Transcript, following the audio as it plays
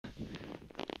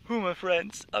Oh, my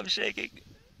friends, I'm shaking.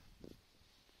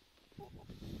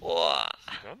 Oh.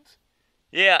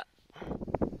 Yeah.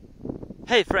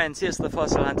 Hey friends, here's the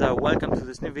Fossil Hunter. Welcome to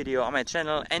this new video on my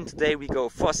channel, and today we go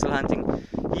fossil hunting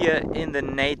here in the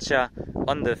nature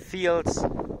on the fields,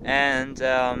 and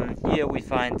here we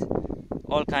find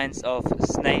all kinds of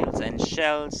snails and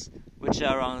shells which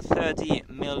are around 30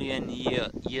 million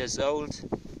years old.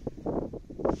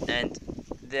 And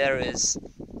there is,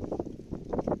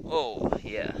 oh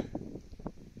yeah,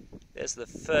 there's the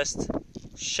first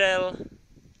shell.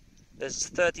 That's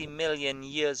 30 million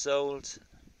years old.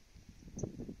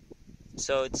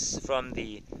 So it's from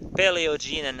the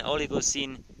Paleogene and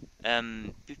Oligocene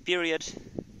period.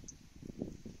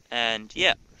 And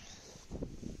yeah,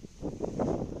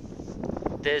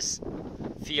 this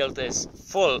field is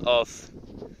full of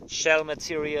shell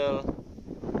material,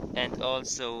 and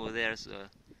also there's a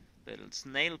little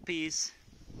snail piece.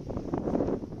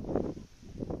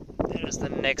 There's the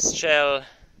next shell.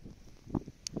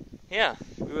 Yeah,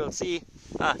 we will see.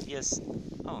 Ah, yes.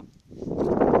 Oh,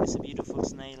 it's a beautiful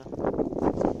snail.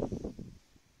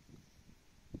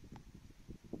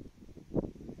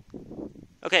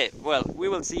 Okay, well, we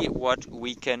will see what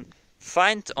we can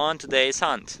find on today's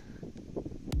hunt.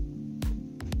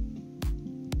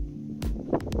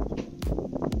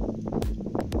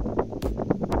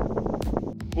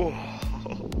 Oh.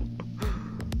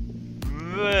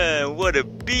 Man, what a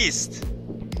beast!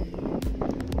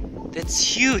 That's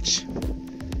huge!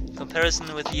 In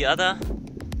comparison with the other.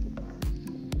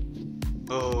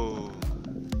 Oh.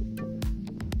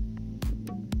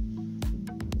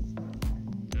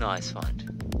 Nice find.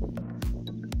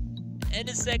 And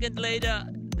a second later,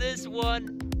 this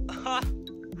one.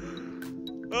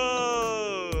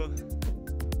 Oh.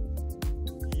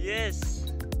 Yes.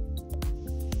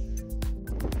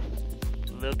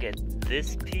 Look at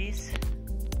this piece.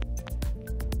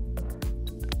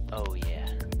 Oh yeah.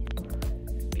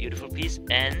 Beautiful piece,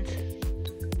 and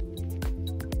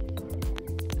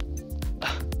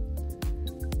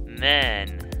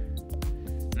man,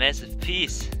 massive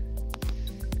piece.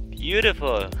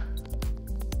 Beautiful.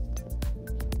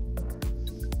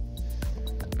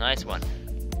 Nice one.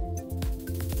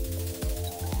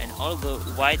 And all the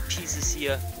white pieces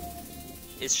here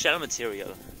is shell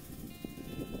material.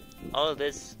 All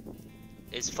this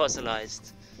is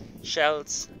fossilized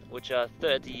shells which are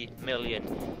 30 million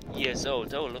years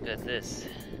old. Oh, look at this.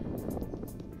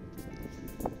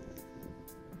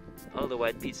 All the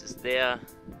white pieces there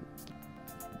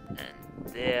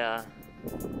and there.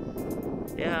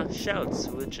 They are shells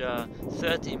which are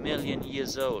 30 million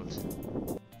years old.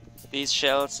 These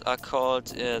shells are called,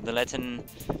 the Latin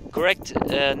correct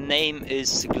name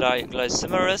is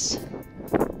Glycimerus.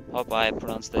 Hope I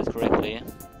pronounced that correctly.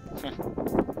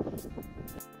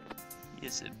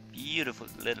 Here's a beautiful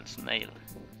little snail.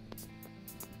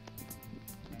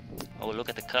 Oh, look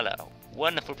at the color.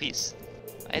 Wonderful piece.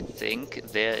 I think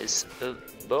there is a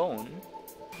bone,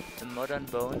 a modern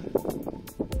bone.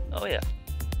 Oh yeah,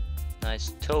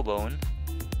 nice toe bone.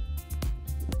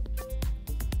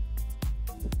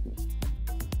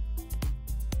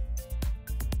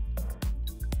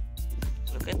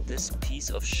 Look at this piece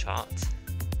of shard.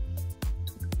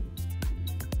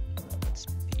 It's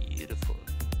beautiful.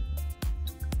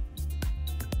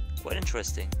 Quite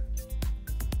interesting.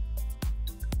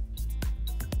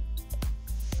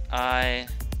 I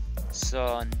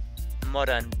saw a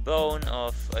modern bone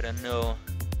of, I don't know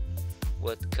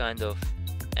what kind of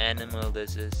animal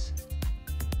this is.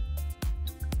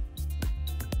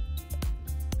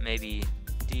 Maybe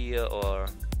deer or,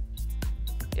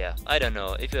 yeah, I don't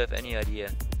know. If you have any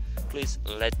idea, please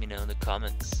let me know in the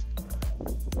comments.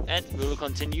 And we will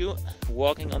continue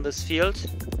walking on this field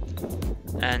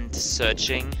and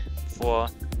searching for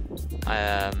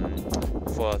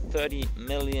 30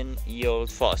 million year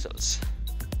old fossils.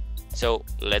 So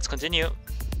let's continue.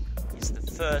 It's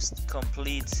the first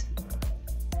complete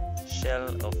shell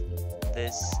of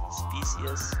this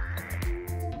species.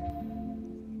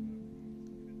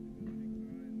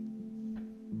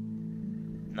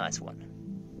 Nice one.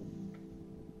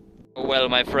 Well,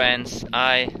 my friends,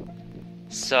 I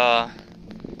saw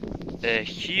a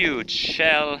huge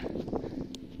shell.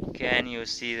 Can you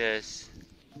see this?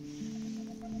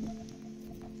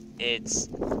 It's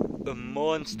a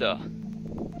monster.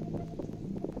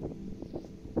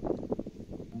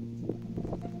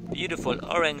 Beautiful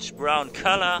orange-brown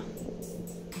color.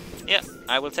 Yeah,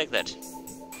 I will take that.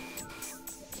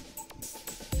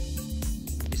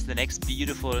 Is the next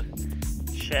beautiful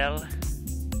shell.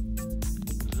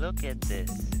 Look at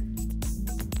this.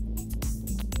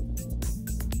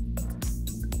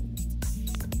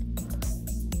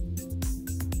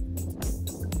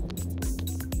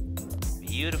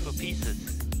 beautiful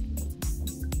pieces.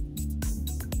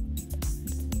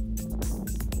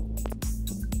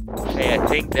 Okay, I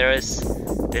think there is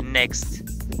the next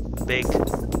big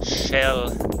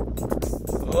shell.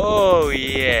 Oh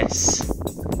yes!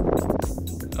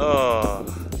 Oh,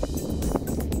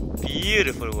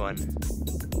 beautiful one.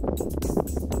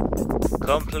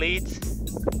 Complete?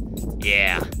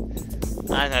 Yeah,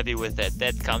 I'm happy with that.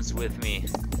 That comes with me.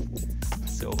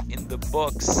 So in the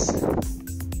box.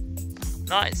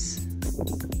 Nice.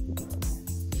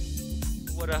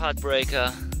 What a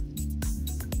heartbreaker.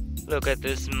 Look at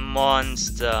this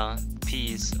monster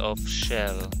piece of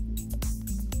shell.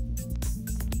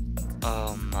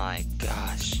 Oh my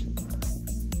gosh.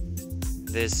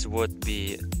 This would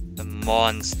be a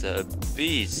monster, a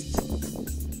beast.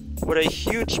 What a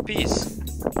huge piece.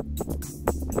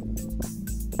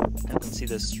 I can see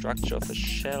the structure of the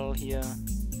shell here.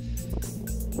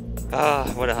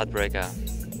 Ah, what a heartbreaker.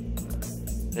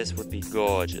 This would be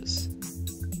gorgeous.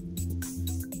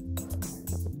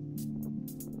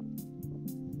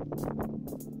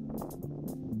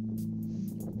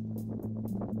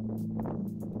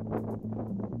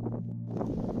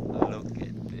 Look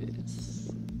at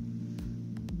this.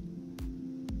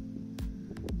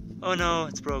 Oh no,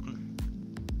 it's broken.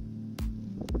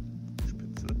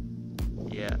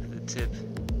 Yeah, the tip.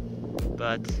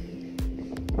 But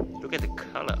look at the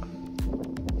color.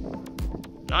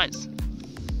 Nice.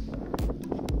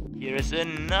 Here is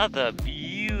another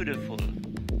beautiful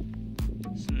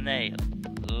snail.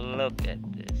 Look at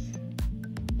this.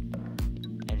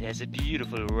 And it has a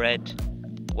beautiful red,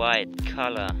 white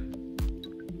color.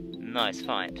 Nice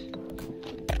find.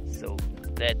 So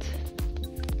that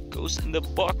goes in the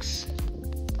box.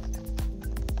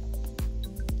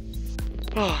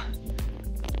 Oh,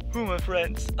 my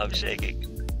friends, I'm shaking.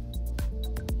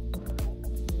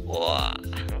 Wow.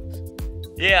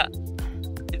 Yeah,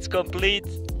 it's complete.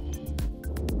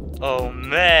 Oh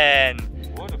man,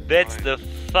 that's the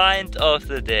find of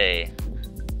the day.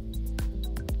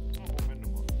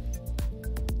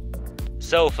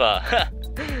 So far,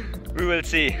 we will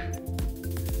see.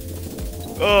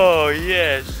 Oh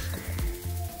yes.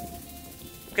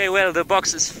 Okay, well, the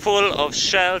box is full of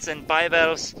shells and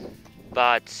bivalves,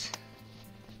 but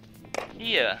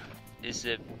here is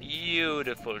a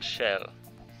beautiful shell.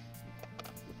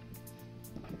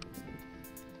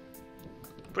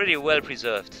 Pretty well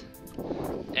preserved.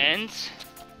 And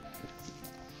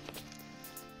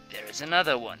there is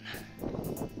another one.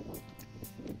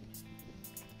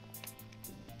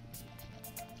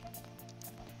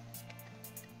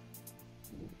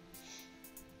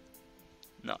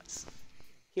 Nice.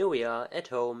 Here we are at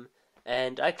home,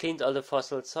 and I cleaned all the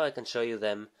fossils so I can show you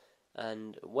them.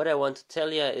 And what I want to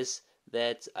tell you is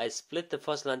that I split the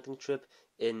fossil hunting trip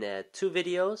in 2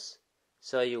 videos,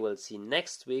 so you will see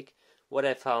next week what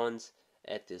I found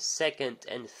at the 2nd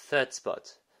and 3rd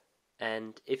spot.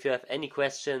 And if you have any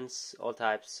questions, all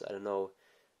types, I don't know,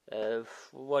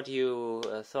 what you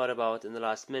thought about in the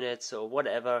last minutes or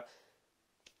whatever,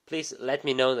 please let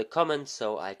me know in the comments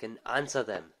so I can answer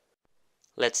them.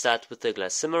 Let's start with the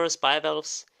glacimerous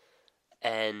bivalves,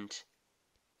 and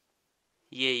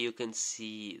here you can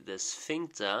see the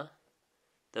sphincter,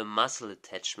 the muscle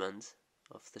attachment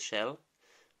of the shell,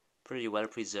 pretty well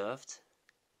preserved.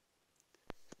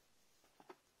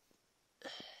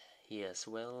 Here as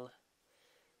well.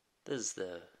 This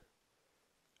is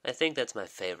I think that's my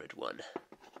favorite one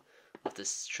of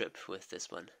this trip with this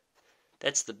one.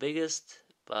 That's the biggest,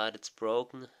 but it's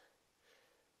broken.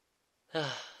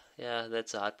 Yeah,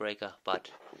 that's a heartbreaker,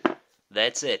 but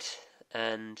that's it.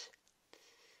 And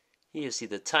here you see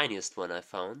the tiniest one I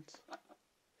found.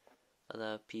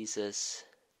 Other pieces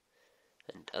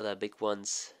and other big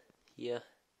ones here.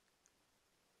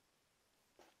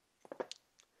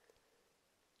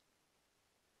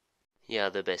 Here are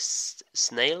the best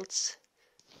snails,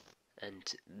 and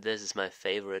this is my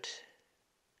favorite.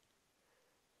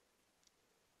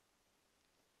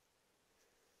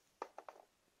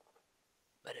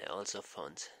 But I also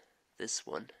found this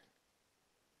one.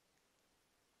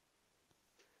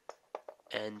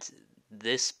 And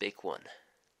this big one.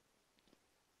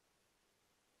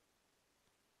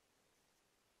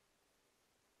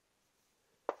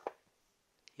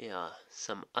 Here are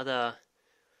some other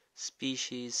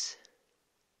species.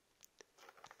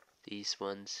 These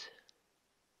ones.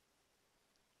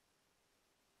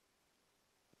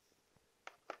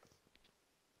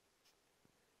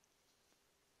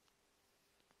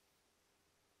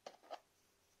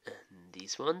 And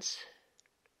these ones.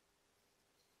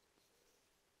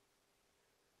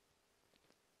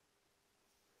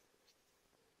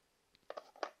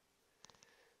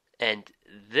 And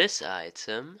this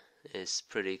item is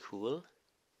pretty cool.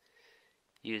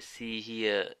 You see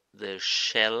here the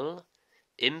shell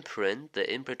imprint,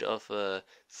 the imprint of a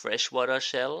freshwater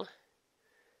shell,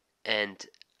 and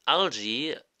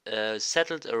algae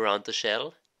settled around the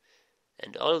shell,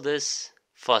 and all this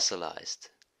fossilized.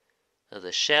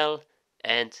 The shell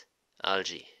and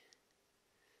algae.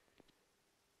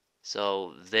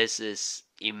 So this is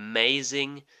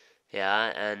amazing,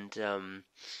 yeah, and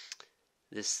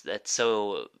that's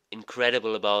so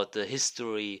incredible about the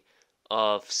history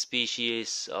of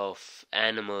species of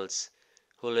animals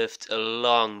who lived a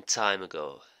long time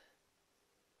ago.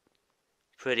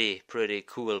 Pretty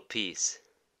cool piece.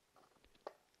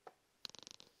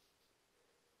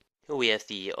 Here we have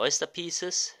the oyster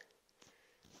pieces.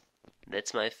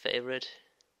 That's my favorite.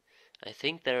 I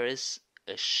think there is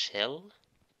a shell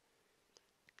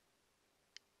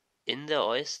in the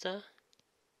oyster.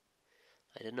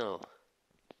 I don't know.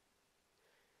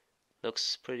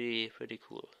 Looks pretty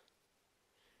cool.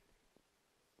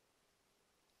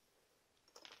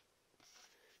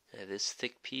 This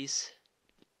thick piece.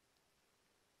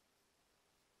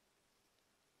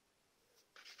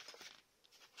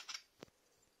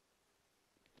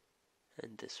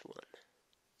 And this one.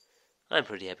 I'm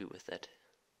pretty happy with that.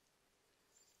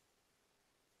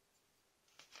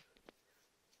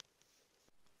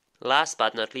 Last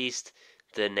but not least,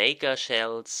 the nacre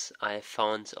shells I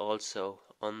found also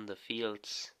on the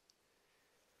fields.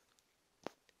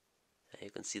 You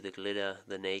can see the glitter,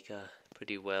 the nacre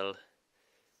pretty well.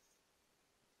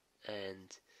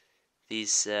 And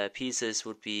these pieces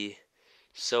would be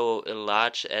so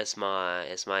large as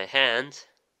my hand,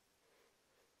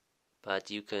 but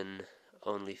you can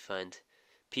only find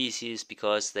pieces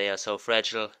because they are so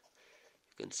fragile.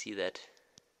 You can see that.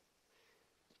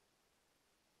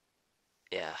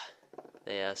 Yeah,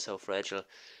 they are so fragile,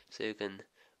 so you can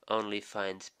only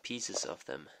find pieces of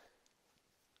them.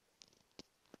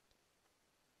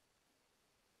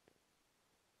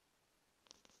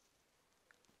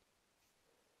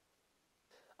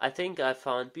 I think I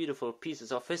found beautiful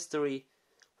pieces of history.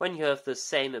 When you have the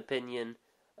same opinion,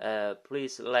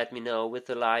 please let me know with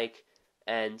a like.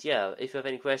 And yeah, if you have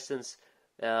any questions,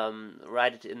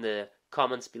 write it in the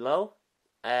comments below.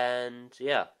 And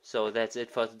yeah, so that's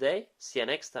it for today. See you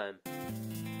next time.